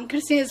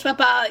Christina's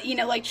papa,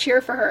 like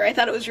cheer for her. I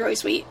thought it was really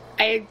sweet.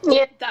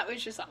 That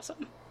was just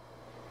awesome.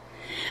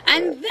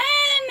 And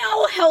then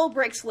all hell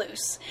breaks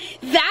loose.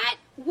 That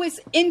was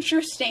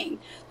interesting.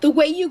 The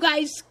way you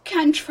guys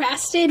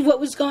contrasted what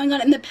was going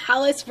on in the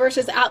palace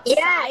versus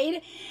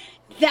outside.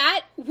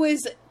 That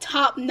was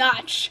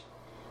top-notch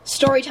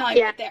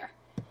storytelling right there.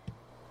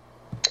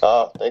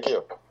 Thank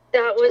you.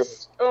 That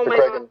was, oh my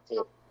God.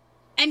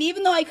 And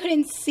even though I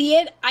couldn't see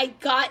it, I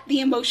got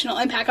the emotional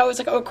impact. I was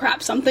like, oh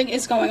crap, something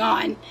is going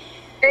on.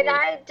 And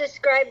I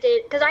described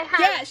it, because I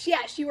have...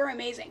 Yes, you were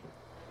amazing.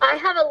 I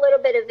have a little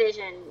bit of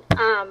vision.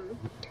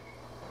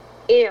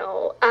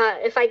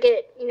 If I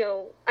get,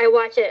 I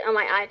watch it on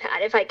my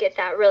iPad. If I get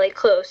that really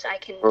close, I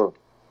can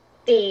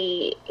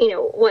see,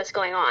 what's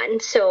going on.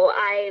 So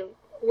I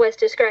was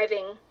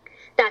describing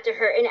that to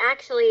her. And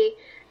actually,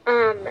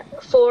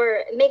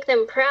 for Make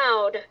Them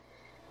Proud,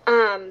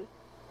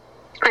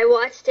 I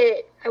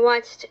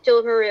watched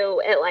Joel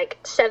Maru at like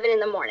 7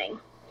 a.m.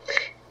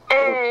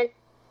 and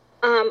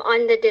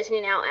on the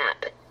Disney Now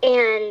app.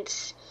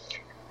 And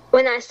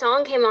when that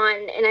song came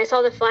on and I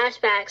saw the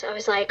flashbacks, I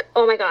was like,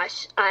 oh my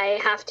gosh,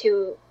 I'm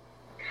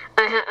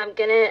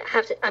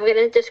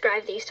gonna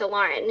describe these to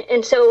Lauren.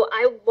 And so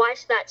I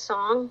watched that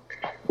song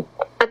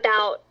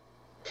about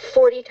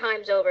 40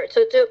 times over.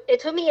 So it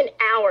took me an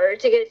hour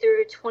to get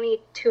through a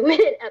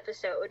 22-minute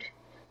episode.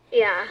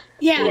 Yeah.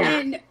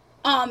 And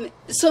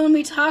so when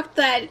we talked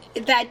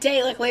that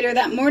day, like later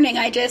that morning,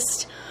 I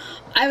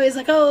was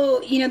like,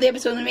 oh, the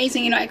episode was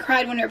amazing. I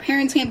cried when her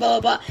parents came, blah,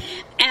 blah, blah.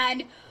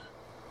 And,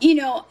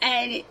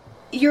 and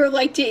you're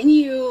like, didn't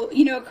you,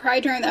 cry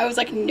during that? I was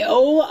like,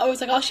 no. I was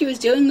like, all she was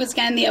doing was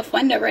getting the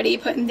ofrenda ready,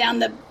 putting down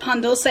the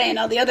pan dulce and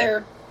all the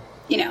other,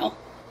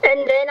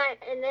 And then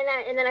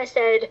I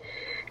said,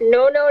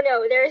 no,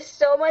 there's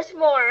so much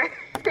more.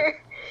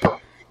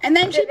 And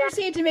then she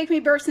proceeded to make me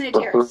burst into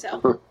tears,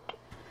 so.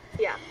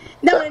 Yeah.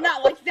 No,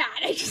 not like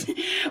that.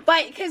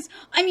 But, because,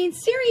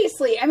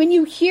 seriously,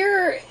 you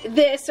hear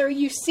this or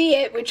you see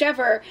it,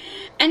 whichever,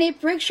 and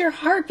it breaks your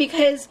heart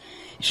because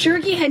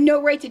Shirky had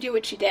no right to do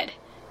what she did.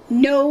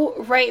 No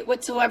right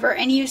whatsoever.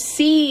 And you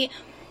see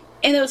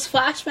in those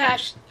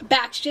flashbacks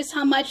just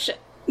how much,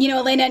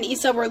 Elena and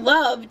Issa were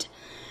loved,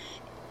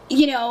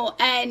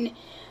 and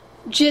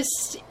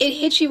just, it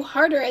hits you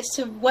harder as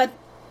to what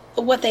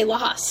they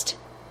lost.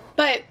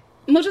 But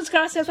muchas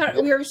gracias.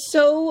 We are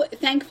so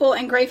thankful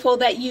and grateful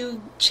that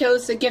you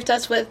chose to gift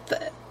us with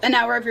an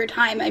hour of your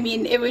time.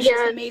 It was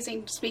just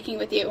amazing speaking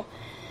with you.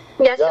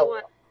 Yes, it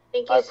was.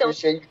 Thank you I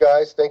appreciate you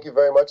guys. Thank you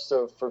very much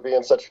for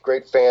being such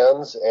great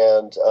fans.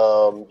 And,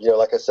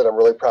 like I said, I'm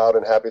really proud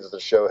and happy that the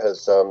show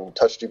has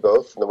touched you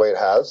both in the way it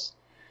has.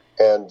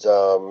 And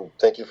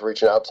thank you for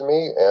reaching out to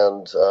me.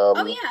 And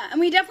and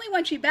we definitely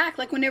want you back.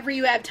 Like, whenever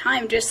you have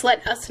time, just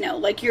let us know.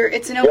 Like,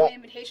 it's an open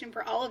invitation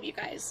for all of you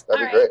guys.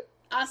 That'd be great.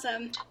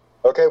 Awesome.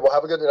 Okay, well,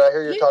 have a good day. I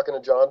hear you're talking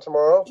to John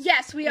tomorrow?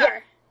 Yes, we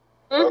are.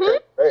 Mm-hmm. Okay,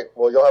 great.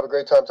 Well, you'll have a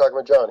great time talking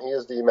with John. He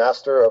is the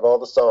master of all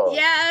the songs.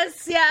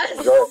 Yes.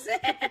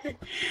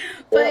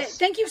 But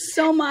thank you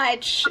so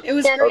much. It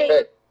was great.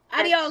 Okay.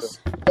 Adios.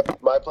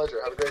 My pleasure.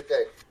 Have a great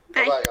day.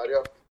 Bye. Bye-bye. Adios.